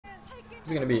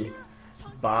Who's it gonna be?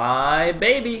 Bye,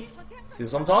 Baby. See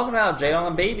what I'm talking about? Jaedong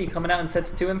and Baby coming out in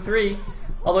sets 2 and 3.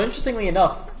 Although interestingly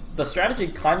enough, the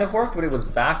strategy kind of worked, but it was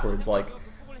backwards. Like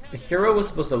the hero was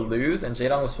supposed to lose and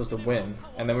Jaedong was supposed to win,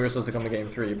 and then we were supposed to come to game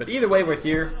 3. But either way, we're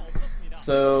here.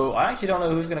 So I actually don't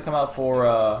know who's gonna come out for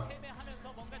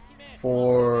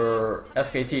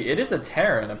SKT. It is the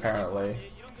Terran apparently,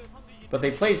 but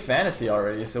they played Fantasy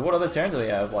already. So what other Terran do they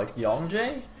have? Like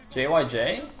Youngjae,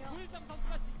 JYJ?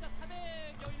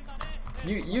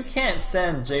 You can't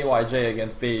send JYJ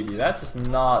against Baby. That's just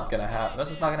not gonna happen. That's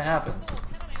just not gonna happen.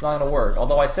 It's not gonna work.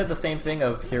 Although I said the same thing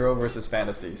of Hero versus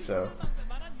Fantasy, so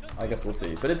I guess we'll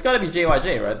see. But it's gotta be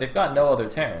JYJ, right? They've got no other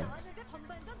Terran.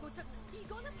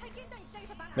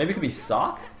 Maybe it could be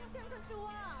Ssak?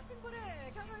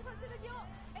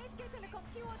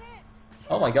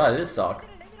 Oh my god, it is Ssak.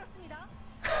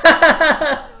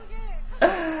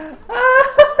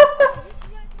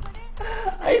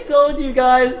 I told you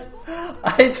guys.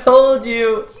 I told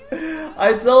you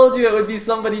it would be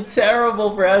somebody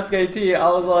terrible for SKT. I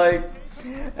was like,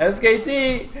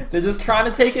 SKT, they're just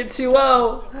trying to take it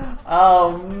 2-0.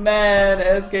 Oh man,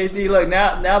 SKT, look,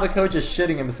 now the coach is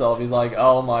shitting himself. He's like,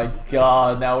 oh my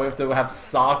god, now we have to have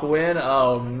Ssak win?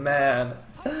 Oh man.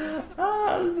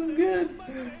 This is good.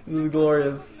 This is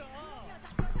glorious.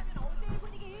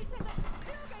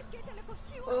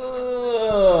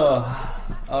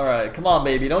 Alright, come on,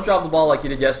 Baby. Don't drop the ball like you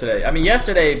did yesterday. I mean,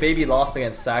 yesterday, Baby lost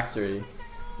against Saxery,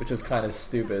 which was kind of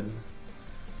stupid.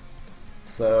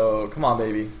 So, come on,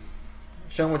 Baby.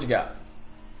 Show them what you got.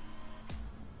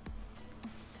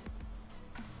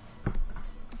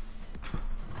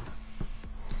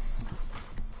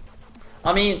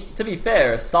 I mean, to be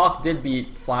fair, Ssak did beat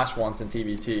Flash once in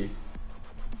TBT.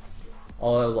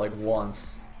 Although it was like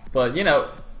once. But, you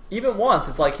know, even once,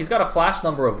 it's like he's got a Flash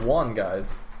number of 1, guys.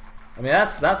 I mean,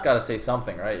 that's got to say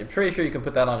something, right? I'm pretty sure you can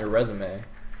put that on your resume.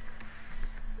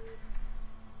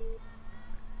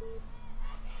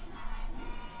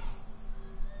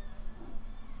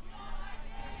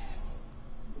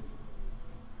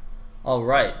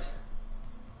 Alright.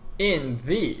 In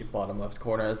the bottom left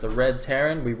corner as the red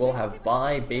Terran, we will have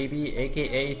Bye Baby,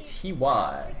 aka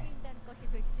TY.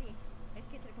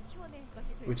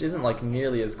 Which isn't like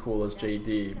nearly as cool as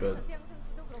JD, but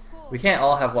we can't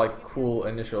all have like cool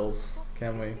initials,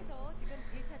 can we?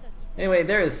 Anyway,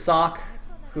 there is Ssak,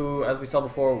 who, as we saw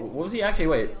before, what was he actually?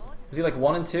 Wait, was he like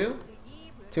 1 and 2?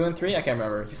 2 and 3? I can't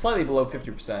remember. He's slightly below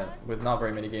 50% with not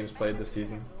very many games played this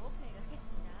season.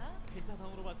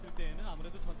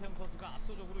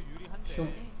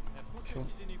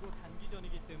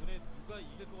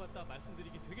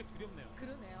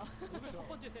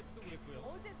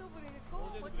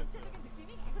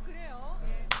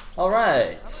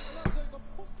 Alright.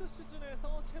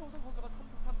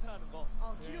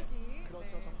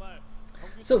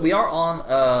 So we are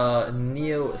on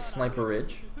Neo Sniper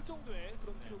Ridge,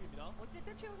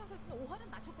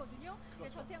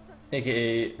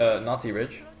 aka Nazi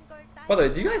Ridge. By the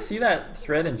way, do you guys see that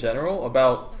thread in general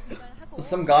about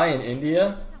some guy in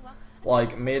India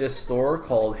like made a store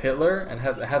called Hitler and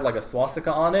had like a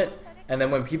swastika on it, and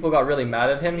then when people got really mad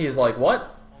at him, he's like,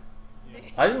 "What?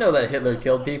 I didn't know that Hitler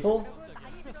killed people."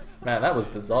 Man, that was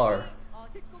bizarre.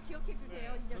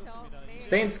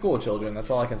 Stay in school, children. That's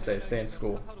all I can say. Stay in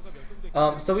school.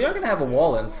 So we are gonna have a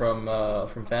wall-in from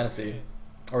Fantasy,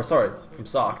 or sorry, from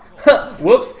Ssak.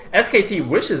 Whoops! SKT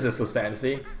wishes this was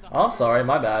Fantasy. Oh, I'm sorry,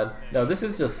 my bad. No, this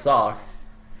is just Ssak.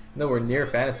 Nowhere near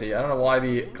Fantasy. I don't know why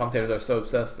the commentators are so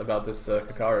obsessed about this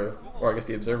Kakaru, or I guess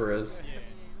the Observer is.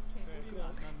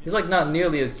 He's like not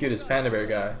nearly as cute as Panda Bear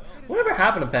Guy. Whatever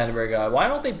happened to Panda Bear Guy? Why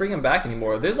don't they bring him back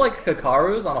anymore? There's like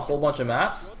Kakarus on a whole bunch of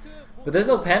maps, but there's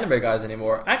no Panda Bear Guys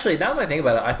anymore. Actually, now that I think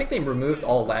about it, I think they removed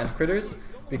all land critters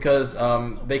because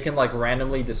they can like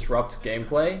randomly disrupt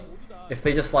gameplay. If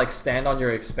they just like stand on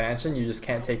your expansion, you just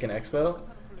can't take an expo.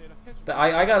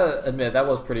 I gotta admit, that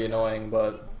was pretty annoying,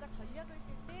 but...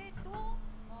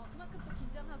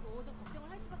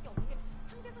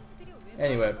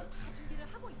 Anyway.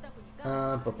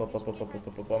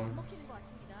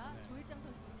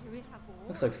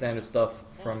 Looks like standard stuff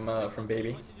from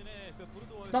Baby.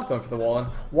 It's not going for the Wallin.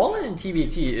 Wallin in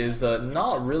TBT is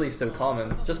not really so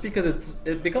common, just because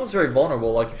it becomes very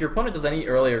vulnerable. Like if your opponent does any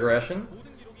early aggression,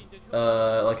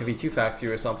 like if he 2-facts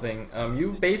you or something,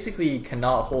 you basically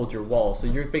cannot hold your wall. So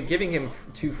you're giving him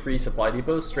 2 free supply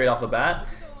depots straight off the bat,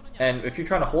 and if you're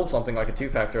trying to hold something like a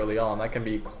 2-fact early on, that can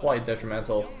be quite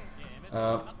detrimental.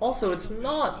 Also, it's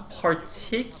not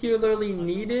particularly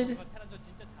needed.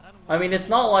 I mean, it's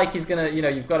not like he's gonna, you know,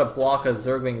 you've got to block a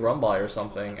Zergling Rumbai or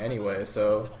something anyway,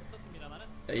 so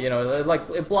You know,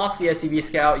 it blocks the SCV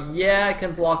scout. Yeah, it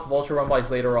can block vulture run-bys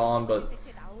later on, but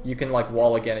you can like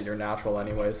wall again at your natural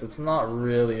anyway, so it's not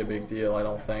really a big deal, I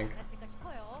don't think.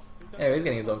 Anyway, he's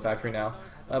getting his own factory now.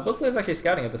 Both players actually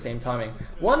scouting at the same timing.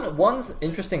 One's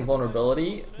interesting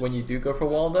vulnerability when you do go for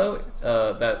wall though,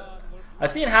 that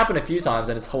I've seen it happen a few times,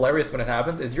 and it's hilarious when it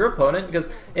happens, is your opponent, because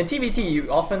in TVT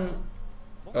you often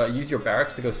use your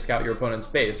barracks to go scout your opponent's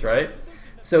base, right?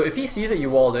 So if he sees that you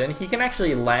walled in, he can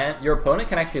actually land, your opponent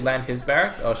can actually land his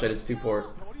barracks. Oh shit, it's 2-port.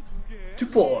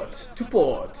 2-port!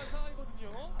 2-port!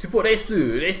 2-port,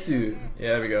 Esu! Yeah,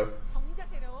 there we go.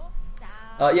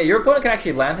 Yeah, your opponent can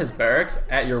actually land his barracks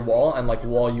at your wall and like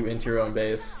wall you into your own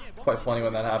base. It's quite funny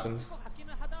when that happens.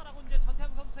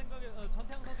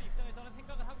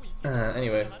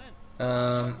 Anyway.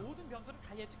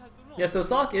 Yeah, so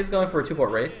Ssak is going for a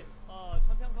 2-port Wraith.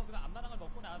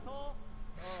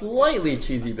 Slightly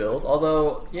cheesy build,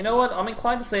 although you know what, I'm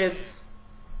inclined to say it's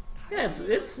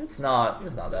not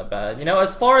that bad. You know,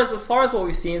 as far as what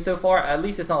we've seen so far, at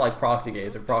least it's not like proxy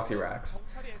gates or proxy racks.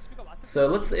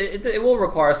 So it will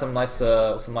require some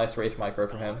nice Wraith micro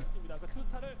from him.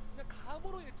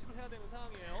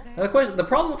 Now the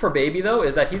problem for Baby though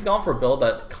is that he's gone for a build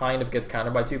that kind of gets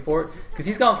countered by 2-port, because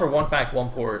he's gone for 1-fact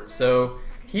 1-port. So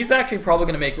he's actually probably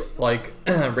going to make like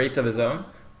Wraiths of his own,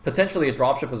 potentially a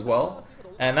dropship as well.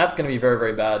 And that's going to be very,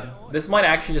 very bad. This might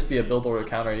actually just be a build order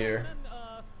counter here.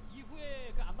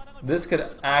 This could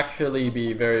actually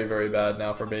be very, very bad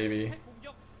now for Baby.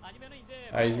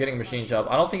 Alright, he's getting machine shop.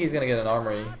 I don't think he's going to get an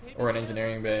armory or an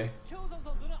engineering bay.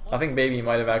 I think Baby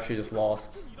might have actually just lost.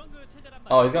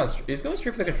 Oh, he's going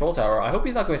straight for the control tower. I hope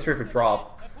he's not going straight for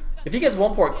drop. If he gets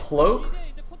 1-port cloak,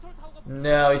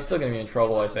 no, he's still going to be in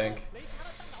trouble, I think.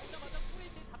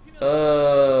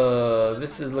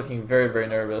 This is looking very, very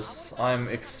nervous. I'm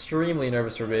extremely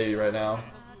nervous for Baby right now.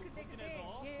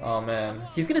 Oh man,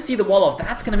 he's gonna see the wall off.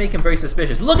 That's gonna make him very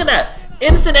suspicious. Look at that!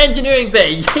 Instant engineering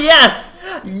bay! Yes!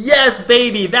 Yes,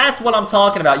 baby! That's what I'm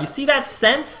talking about. You see that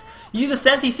sense? You see the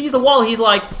sense? He sees the wall, he's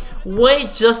like, wait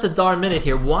just a darn minute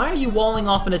here. Why are you walling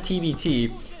off in a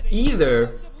TVT?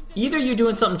 Either you're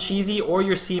doing something cheesy or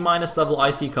you're C- level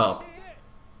IC Cup.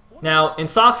 Now, in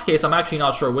Sakk's case, I'm actually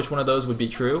not sure which one of those would be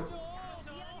true.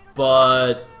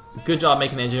 But good job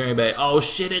making the engineering bay. Oh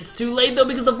shit, it's too late though,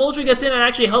 because the vulture gets in and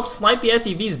actually helps snipe the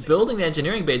SCVs. Building the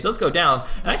engineering bay does go down.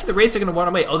 And actually the Wraiths are going to run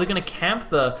away. Oh, they're going to camp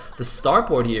the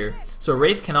starport here. So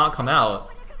Wraith cannot come out.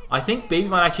 I think Baby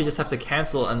might actually just have to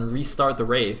cancel and restart the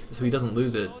Wraith so he doesn't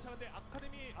lose it.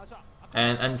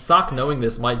 And Ssak, knowing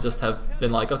this, might just have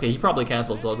been like, okay, he probably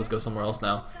canceled, so I'll just go somewhere else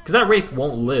now. Because that Wraith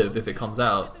won't live if it comes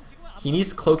out. He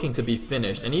needs cloaking to be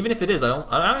finished, and even if it is, I'm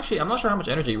not sure how much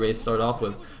energy Wraiths start off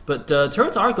with. But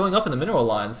turrets are going up in the mineral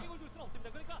lines,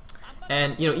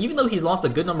 and you know, even though he's lost a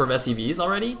good number of SCVs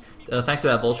already, thanks to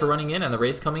that vulture running in and the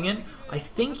Wraiths coming in, I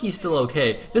think he's still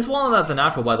okay. This wall at the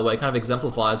natural, by the way, kind of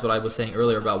exemplifies what I was saying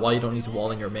earlier about why you don't need to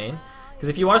wall in your main. Because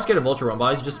if you are scared of vulture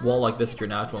run-bys, you just wall like this at your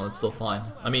natural and it's still fine.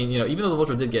 I mean, you know, even though the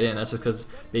vulture did get in, that's just because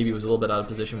Baby was a little bit out of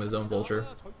position with his own vulture.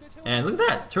 And look at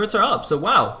that, turrets are up. So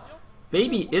wow.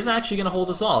 Baby is actually going to hold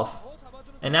this off.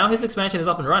 And now his expansion is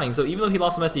up and running, so even though he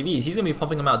lost some SCVs, he's going to be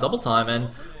pumping them out double time, and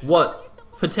what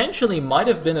potentially might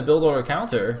have been a build order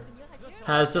counter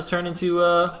has just turned into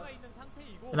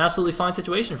an absolutely fine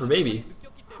situation for Baby.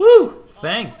 Whew!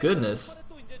 Thank goodness.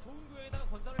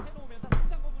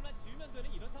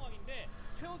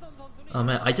 Oh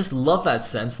man, I just love that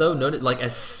sense though. Noted, like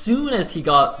as soon as he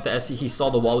got the he saw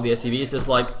the wall with the SCV, it's just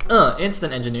like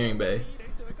instant engineering bay.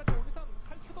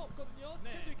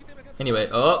 Anyway,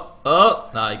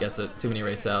 nah, he gets it. Too many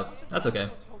Wraiths out. That's okay.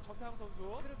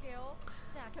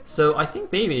 So I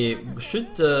think Baby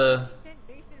should, does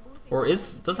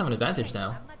have an advantage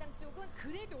now.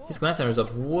 His command center is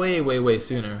up way, way, way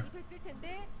sooner.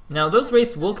 Now those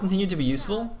Wraiths will continue to be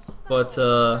useful, but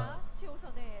I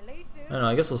don't know.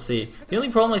 I guess we'll see. The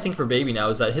only problem I think for Baby now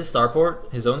is that his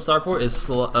starport, his own starport, is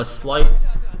a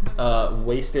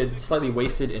slightly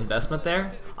wasted investment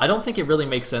there. I don't think it really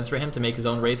makes sense for him to make his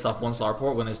own Wraiths off one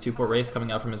starport when there's 2-port Wraiths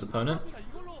coming out from his opponent.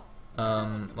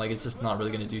 Like it's just not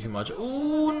really going to do too much.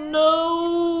 Oh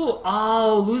no!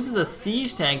 Oh, loses a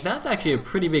siege tank. That's actually a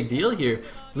pretty big deal here.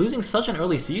 Losing such an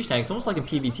early siege tank, it's almost like in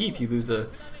PvT if you lose or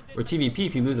TVP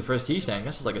if you lose the first siege tank.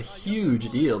 That's just like a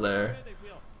huge deal there.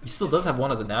 He still does have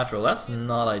one of the natural. That's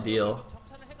not ideal.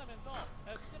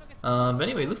 But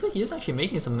anyway, it looks like he is actually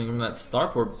making something from that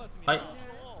starport.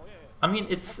 I mean,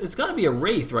 it's got to be a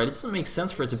Wraith, right? It doesn't make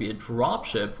sense for it to be a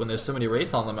dropship when there's so many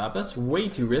Wraiths on the map. That's way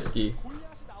too risky.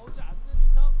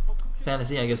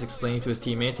 Fantasy, I guess, explaining to his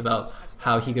teammates about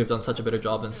how he could have done such a better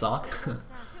job than Ssak.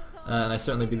 And I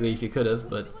certainly believe he could have,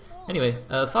 but Anyway,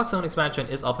 Sak's own expansion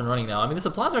is up and running now. I mean, the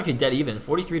supplies are actually dead even,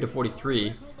 43 to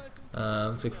 43.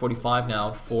 Looks like 45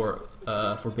 now for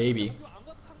Baby.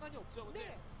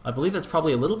 I believe that's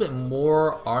probably a little bit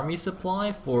more army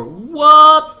supply for...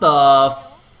 What the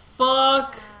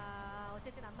fuck?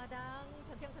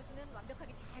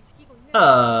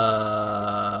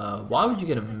 Why would you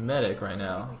get a medic right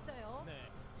now?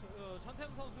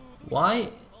 Why?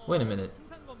 Wait a minute.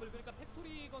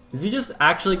 Is he just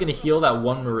actually going to heal that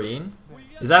one Marine?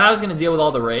 Is that how he's going to deal with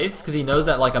all the Wraiths? Because he knows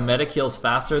that like a medic heals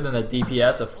faster than a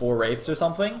DPS of 4 Wraiths or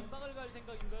something?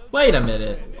 Wait a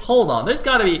minute. Hold on. There's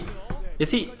got to be... Is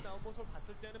he...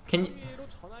 Can you...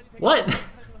 What?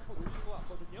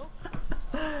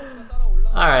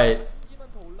 Alright.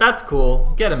 That's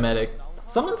cool. Get a medic.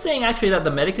 Someone's saying actually that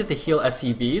the medic is to heal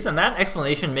SCVs, and that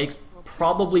explanation makes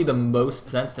probably the most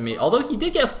sense to me. Although he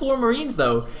did get 4 Marines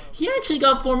though. He actually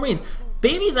got 4 Marines.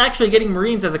 Baby's actually getting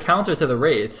Marines as a counter to the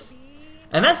Wraiths.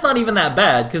 And that's not even that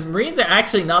bad, because Marines are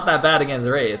actually not that bad against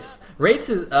Wraiths.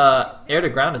 Wraiths'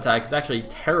 air-to-ground attack is actually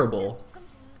terrible.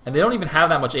 And they don't even have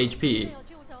that much HP.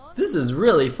 This is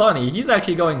really funny. He's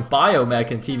actually going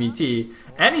biomech in TVT,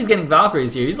 and he's getting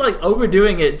Valkyries here. He's like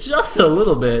overdoing it just a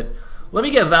little bit. Let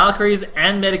me get Valkyries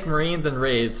and Medic Marines and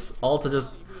Wraiths, all to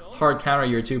just hard counter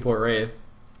your 2-port Wraith.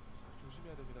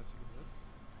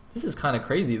 This is kind of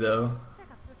crazy though.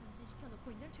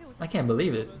 I can't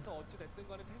believe it.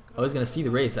 Oh, he's going to see the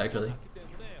Wraiths actually.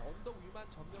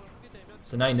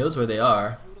 So now he knows where they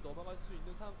are.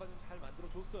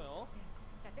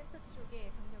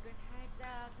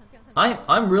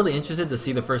 I'm really interested to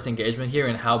see the first engagement here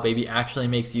and how Baby actually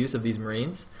makes use of these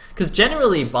Marines. Because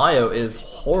generally Bio is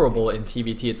horrible in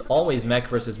TVT. It's always mech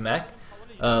versus mech.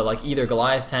 Like either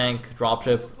Goliath tank,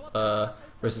 dropship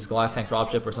versus Goliath tank,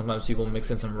 dropship, or sometimes people mix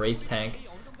in some Wraith tank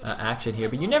action here.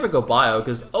 But you never go Bio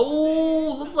because,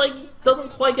 oh, looks like he doesn't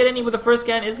quite get any with the first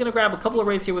scan. Is going to grab a couple of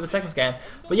Wraiths here with the second scan.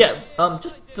 But yeah,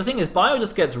 just the thing is, Bio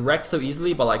just gets wrecked so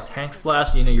easily by like tank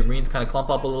splash. You know, your Marines kind of clump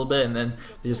up a little bit and then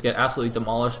they just get absolutely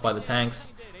demolished by the tanks.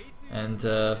 And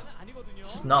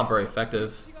it's just not very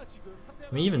effective.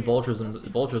 I mean, even vultures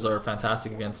are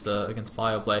fantastic against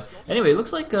Bio play. Anyway, it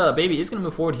looks like Baby is going to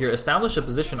move forward here, establish a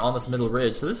position on this middle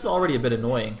ridge. So this is already a bit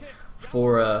annoying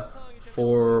for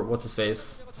what's his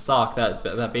face, Ssak,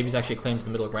 that Baby's actually claimed the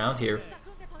middle ground here.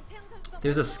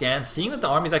 There's a scan, seeing that the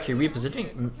army's actually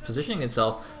positioning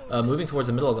itself, moving towards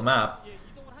the middle of the map.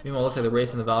 Meanwhile, it looks like the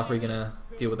Wraith and the Valkyrie are gonna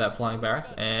deal with that flying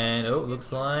barracks. And oh, it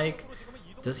looks like,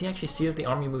 does he actually see that the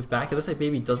army moved back? It looks like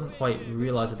Baby doesn't quite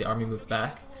realize that the army moved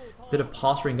back. Bit of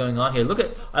posturing going on here.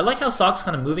 I like how Sakk's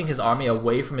kind of moving his army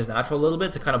away from his natural a little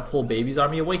bit to kind of pull Baby's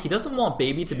army away. He doesn't want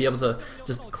Baby to be able to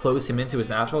just close him into his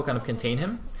natural, kind of contain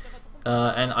him.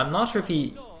 And I'm not sure if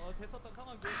he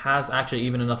has actually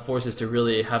even enough forces to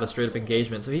really have a straight up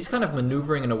engagement. So he's kind of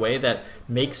maneuvering in a way that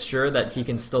makes sure that he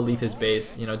can still leave his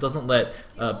base. You know, doesn't let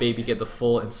Baby get the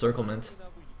full encirclement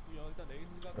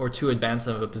or too advanced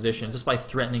of a position just by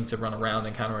threatening to run around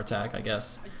and counterattack, I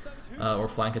guess, or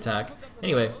flank attack.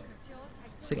 Anyway,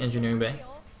 Ssak engineering bay,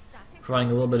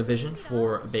 providing a little bit of vision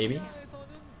for Baby.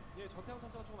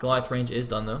 Goliath range is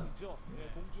done though.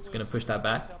 It's going to push that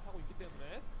back.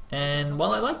 And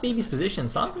while I like Baby's position,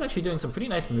 Ssak is actually doing some pretty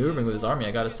nice maneuvering with his army,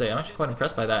 I gotta say. I'm actually quite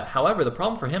impressed by that. However, the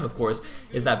problem for him, of course,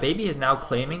 is that Baby is now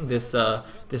claiming this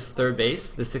this third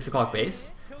base, this 6 o'clock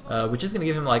base, which is going to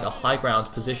give him like a high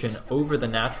ground position over the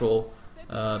natural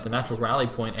rally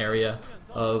point area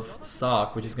of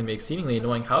Ssak, which is going to be exceedingly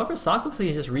annoying. However, Ssak looks like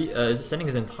he's just sending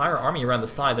his entire army around the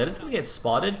side. That is going to get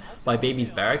spotted by Baby's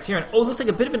barracks here. And oh, it looks like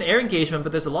a bit of an air engagement,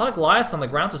 but there's a lot of Goliaths on the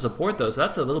ground to support those, so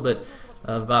that's a little bit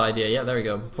of a bad idea. Yeah, there we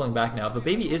go. Pulling back now. But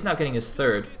Baby is now getting his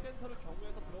third.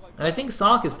 And I think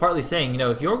Ssak is partly saying, you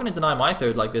know, if you're going to deny my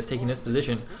third like this, taking this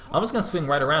position, I'm just going to swing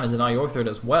right around and deny your third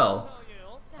as well.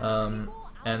 And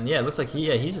yeah, it looks like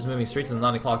he's just moving straight to the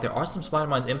 9 o'clock. There are some spider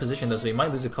mines in position though, so he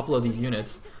might lose a couple of these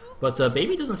units. But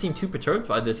Baby doesn't seem too perturbed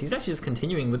by this. He's actually just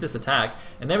continuing with this attack.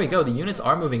 And there we go. The units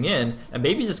are moving in. And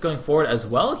Baby's just going forward as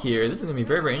well here. This is going to be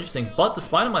very, very interesting. But the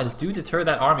spider mines do deter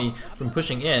that army from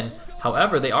pushing in.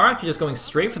 However, they are actually just going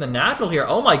straight for the natural here.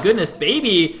 Oh my goodness,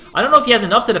 Baby! I don't know if he has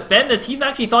enough to defend this. He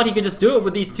actually thought he could just do it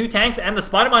with these 2 tanks and the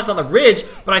spider mines on the ridge.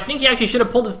 But I think he actually should have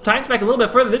pulled his tanks back a little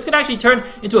bit further. This could actually turn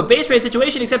into a base raid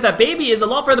situation, except that Baby is a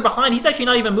lot further behind. He's actually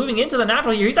not even moving into the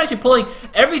natural here. He's actually pulling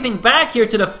everything back here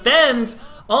to defend.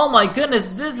 Oh my goodness,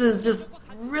 this is just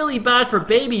really bad for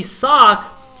Baby. Ssak,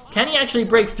 can he actually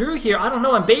break through here? I don't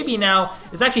know, and Baby now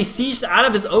is actually sieged out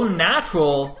of his own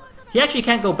natural. He actually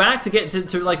can't go back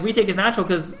to like retake his natural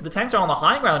because the tanks are on the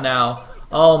high ground now.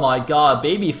 Oh my god,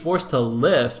 Baby forced to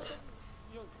lift.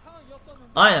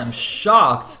 I am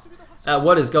shocked at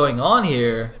what is going on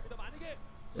here.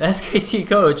 The SKT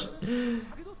coach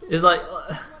is like,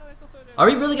 are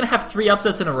we really gonna have 3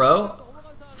 upsets in a row?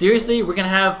 Seriously, we're gonna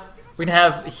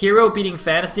have Hero beating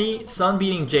Fantasy, Sun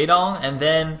beating Jaedong, and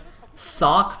then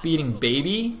Ssak beating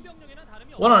Baby?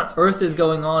 What on earth is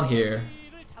going on here?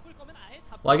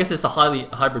 Well, I guess it's the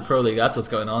hybrid pro league. That's what's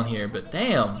going on here. But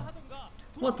damn,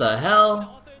 what the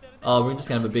hell? Oh, we're just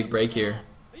gonna have a big break here.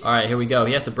 All right, here we go.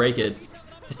 He has to break it.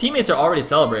 His teammates are already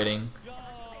celebrating.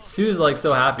 Sue's like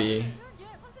so happy.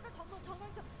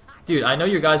 Dude, I know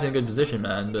your guy's in a good position,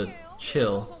 man, but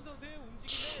chill.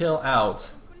 Chill out.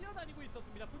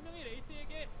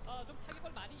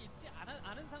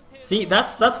 See,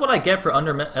 that's what I get for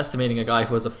underestimating a guy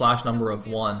who has a flash number of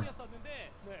 1.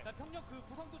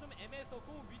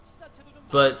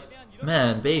 But,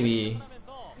 man, Baby,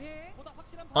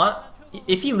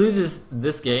 if he loses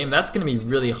this game, that's going to be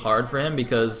really hard for him,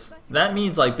 because that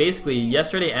means, like, basically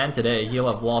yesterday and today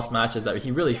he'll have lost matches that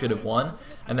he really should have won,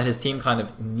 and that his team kind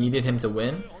of needed him to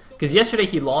win. Because yesterday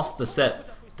he lost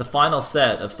the final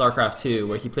set of StarCraft 2,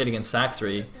 where he played against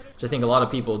Saxry, which I think a lot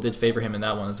of people did favor him in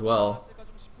that one as well.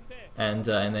 And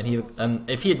then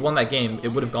if he had won that game, it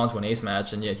would have gone to an ace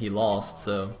match, and yet he lost.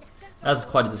 So that's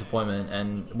quite a disappointment.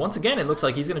 And once again, it looks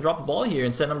like he's going to drop the ball here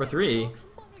in set number 3.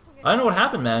 I don't know what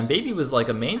happened, man. Baby was like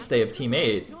a mainstay of Team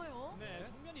 8.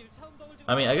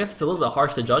 I mean, I guess it's a little bit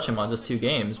harsh to judge him on just 2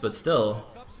 games, but still,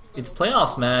 it's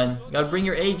playoffs, man. You got to bring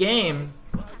your A game.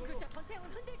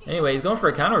 Anyway, he's going for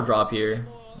a counter drop here.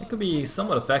 It could be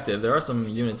somewhat effective. There are some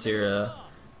units here.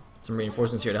 Some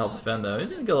reinforcements here to help defend, though.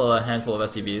 He's going to kill a handful of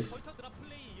SCVs.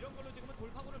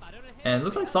 And it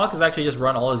looks like Ssak has actually just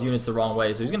run all his units the wrong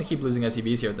way, so he's going to keep losing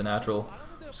SCVs here at the natural,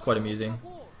 which is quite amusing.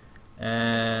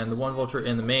 And the 1 Vulture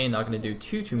in the main, not going to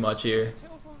do too much here.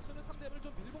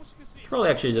 Should probably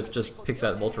actually just picked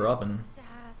that Vulture up and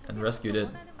rescued it.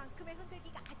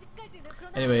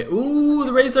 Anyway, ooh,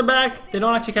 the raids are back! They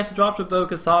don't actually catch the dropship, though,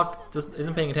 because Ssak just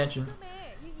isn't paying attention.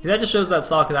 That just shows that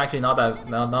Ssak is actually not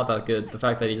that good, the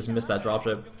fact that he just missed that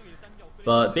dropship.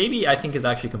 But Baby, I think, is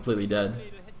actually completely dead.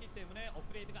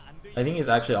 I think he's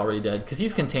actually already dead, because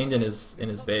he's contained in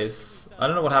his base. I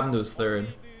don't know what happened to his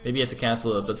third. Maybe he had to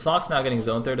cancel it, but Sakk's now getting his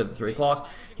own third at the 3 o'clock.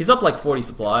 He's up like 40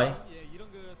 supply.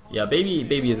 Yeah,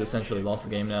 Baby has essentially lost the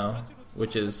game now,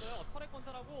 which is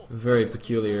very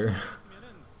peculiar.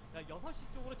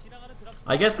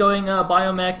 I guess going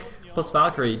Biomech plus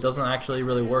Valkyrie doesn't actually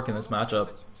really work in this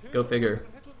matchup. Go figure.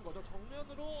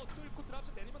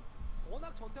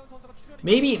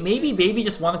 Maybe Baby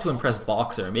just wanted to impress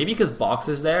Boxer. Maybe because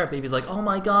Boxer's there, Baby's like, oh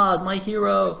my god, my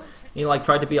hero. And he like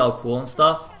tried to be all cool and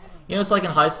stuff. You know, it's like in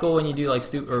high school when you do like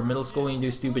or middle school when you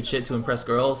do stupid shit to impress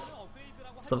girls.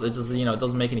 Stuff that just, you know, it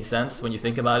doesn't make any sense when you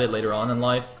think about it later on in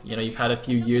life. You know, you've had a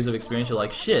few years of experience, you're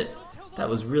like, shit, that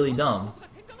was really dumb.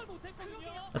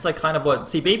 That's like kind of what,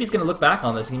 see, Baby's gonna look back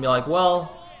on this and be like,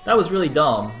 well, that was really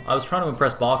dumb. I was trying to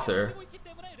impress Boxer,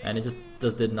 and it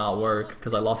just did not work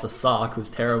because I lost to Ssak, who's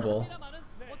terrible.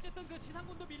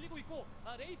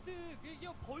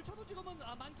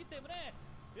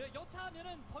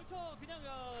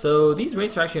 So these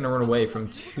Wraiths are actually going to run away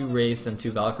from 2 Wraiths and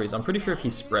 2 Valkyries. I'm pretty sure if he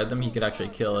spread them, he could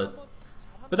actually kill it.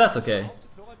 But that's okay.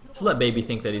 So let Baby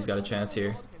think that he's got a chance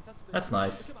here. That's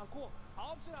nice.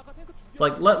 It's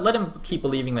like, let him keep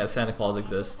believing that Santa Claus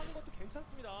exists.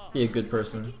 Be a good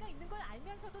person.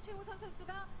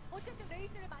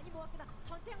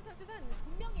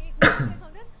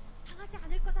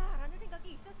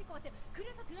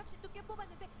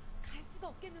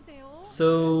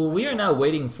 So we are now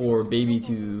waiting for Baby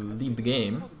to leave the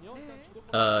game.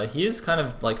 He is kind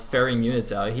of like ferrying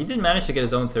units out. He did manage to get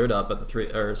his own third up at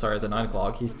the 9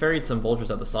 o'clock. He ferried some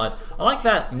vultures at the side. I like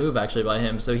that move actually by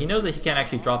him. So he knows that he can't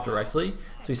actually drop directly.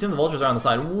 So he's seeing the vultures are on the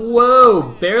side.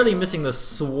 Whoa! Barely missing the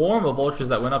swarm of vultures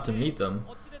that went up to meet them.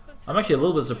 I'm actually a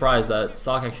little bit surprised that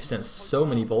Ssak actually sent so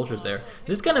many vultures there.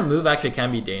 This kind of move actually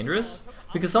can be dangerous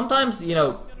because sometimes, you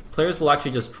know, players will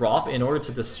actually just drop in order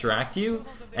to distract you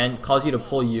and cause you to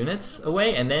pull units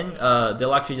away, and then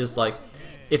they'll actually just like,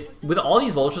 if with all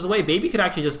these vultures away, Baby could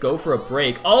actually just go for a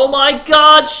break. Oh my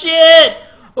god, shit!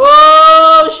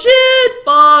 Oh shit!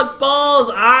 Fuck, balls!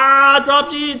 Ah,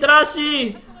 drop G,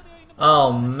 Drashi!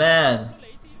 Oh man.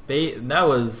 That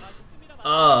was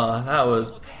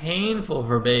painful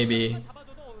for Baby.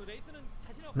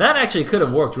 That actually could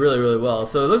have worked really, really well.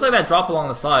 So it looks like that drop along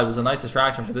the side was a nice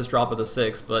distraction for this drop of the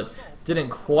 6, but didn't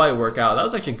quite work out. That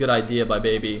was actually a good idea by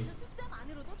Baby.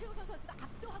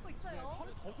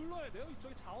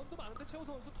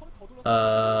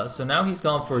 So now he's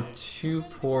gone for 2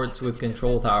 ports with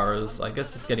control towers. I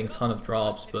guess it's getting a ton of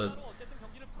drops, but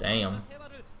damn.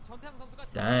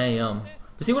 Damn.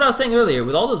 But see what I was saying earlier,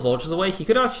 with all those vultures away, he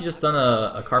could have actually just done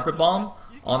a carpet bomb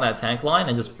on that tank line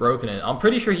and just broken it. I'm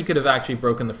pretty sure he could have actually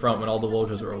broken the front when all the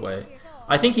vultures were away.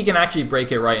 I think he can actually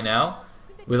break it right now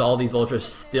with all these vultures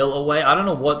still away. I don't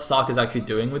know what Ssak is actually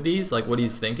doing with these, like what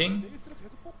he's thinking.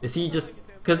 Is he just...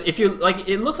 Because if you like,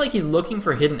 it looks like he's looking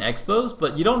for hidden expos,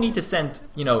 but you don't need to send,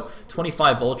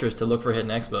 25 vultures to look for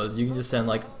hidden expos. You can just send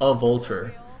like a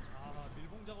vulture.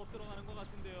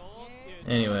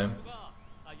 Anyway,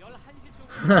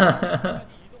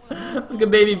 look at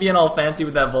baby being all fancy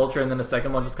with that vulture, and then the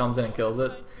second one just comes in and kills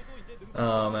it.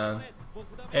 Oh man.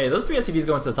 Hey, those 3 SCVs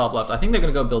go into the top left. I think they're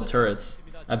gonna go build turrets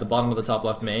at the bottom of the top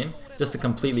left main, just to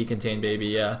completely contain baby.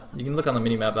 Yeah, you can look on the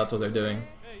minimap. That's what they're doing.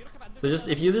 So just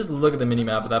if you just look at the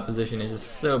minimap, that position is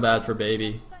just so bad for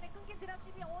baby.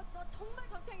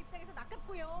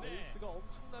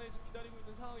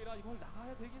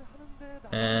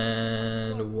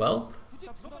 And well,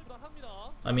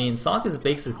 I mean, Ssak is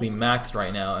basically maxed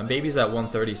right now, and baby's at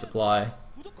 130 supply.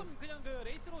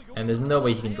 And there's no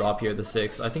way he can drop here at the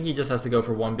 6. I think he just has to go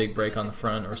for one big break on the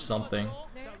front or something.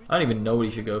 I don't even know what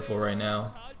he should go for right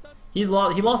now. He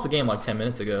lost the game like 10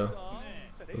 minutes ago.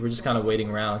 We're just kind of waiting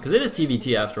around, because it is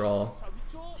TVT after all.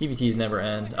 TVTs never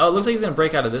end. Oh, it looks like he's going to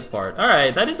break out of this part.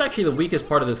 Alright, that is actually the weakest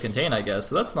part of this contain, I guess,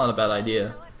 so that's not a bad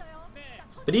idea.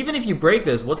 But even if you break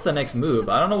this, what's the next move?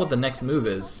 I don't know what the next move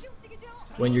is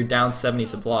when you're down 70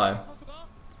 supply.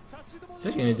 He's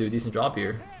actually going to do a decent drop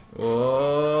here.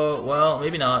 Whoa, well,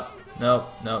 maybe not. No,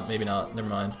 maybe not. Never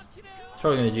mind. He's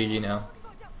probably going to GG now.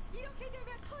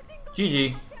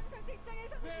 GG.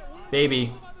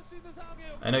 Baby.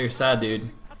 I know you're sad, dude.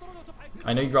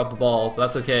 I know you dropped the ball, but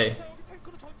that's okay.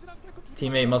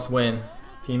 Teammate must win.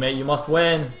 Teammate, you must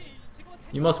win.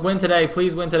 You must win today.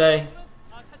 Please win today.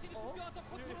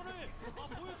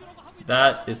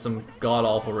 That is some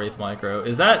god-awful Wraith Micro.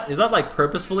 Is that like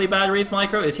purposefully bad Wraith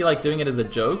Micro? Is he like doing it as a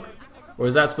joke? Or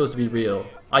is that supposed to be real?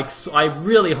 I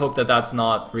really hope that that's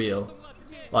not real.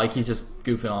 Like he's just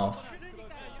goofing off.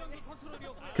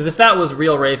 Because if that was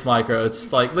real Wraith Micro, it's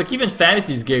like, look, even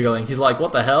Fantasy's giggling. He's like,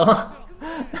 what the hell?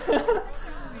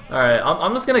 Alright,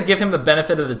 I'm just going to give him the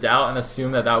benefit of the doubt and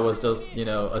assume that that was just,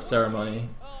 a ceremony.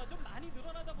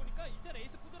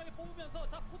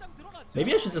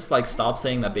 Maybe I should just like stop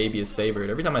saying that baby is favored.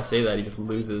 Every time I say that, he just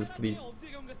loses to these,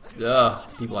 to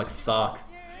people like Ssak.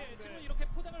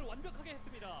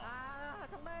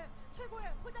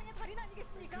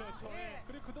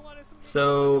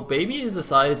 So, baby has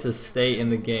decided to stay in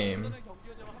the game.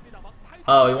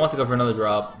 Oh, he wants to go for another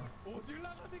drop.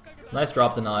 Nice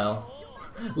drop denial.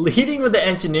 Leading with the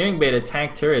engineering beta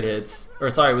tank turret hits. Or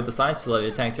sorry, with the science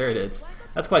facility tank turret hits.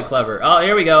 That's quite clever. Oh,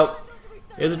 here we go.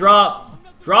 Here's a drop.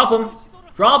 Drop him.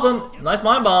 Drop him. Nice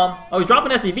mind bomb. Oh, he's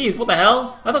dropping SCVs. What the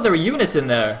hell? I thought there were units in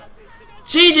there.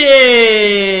 GG!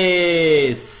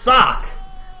 Ssak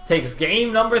takes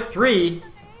game number 3.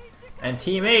 And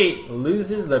Team 8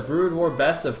 loses the Brood War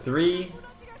best of 3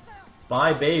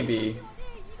 by baby.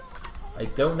 I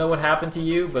don't know what happened to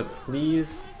you, but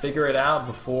please figure it out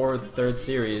before the 3rd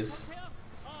series.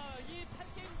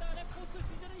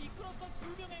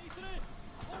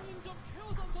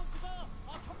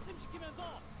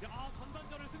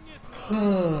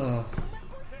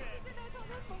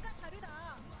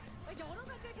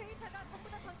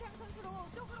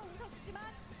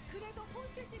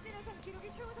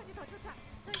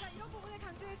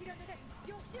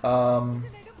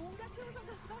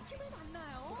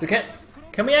 So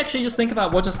can we actually just think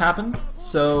about what just happened?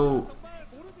 So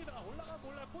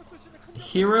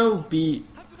Hero beat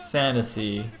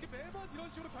Fantasy,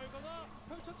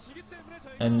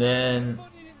 and then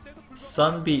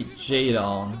Sun beat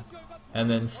Jadong, and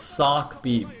then Ssak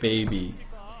beat Baby.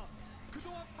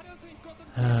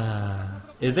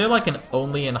 Is there like an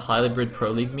only in Hybrid Pro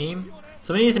League meme?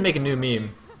 Somebody needs to make a new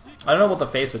meme. I don't know what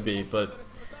the face would be, but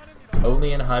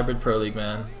only in Hybrid Pro League,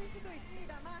 man.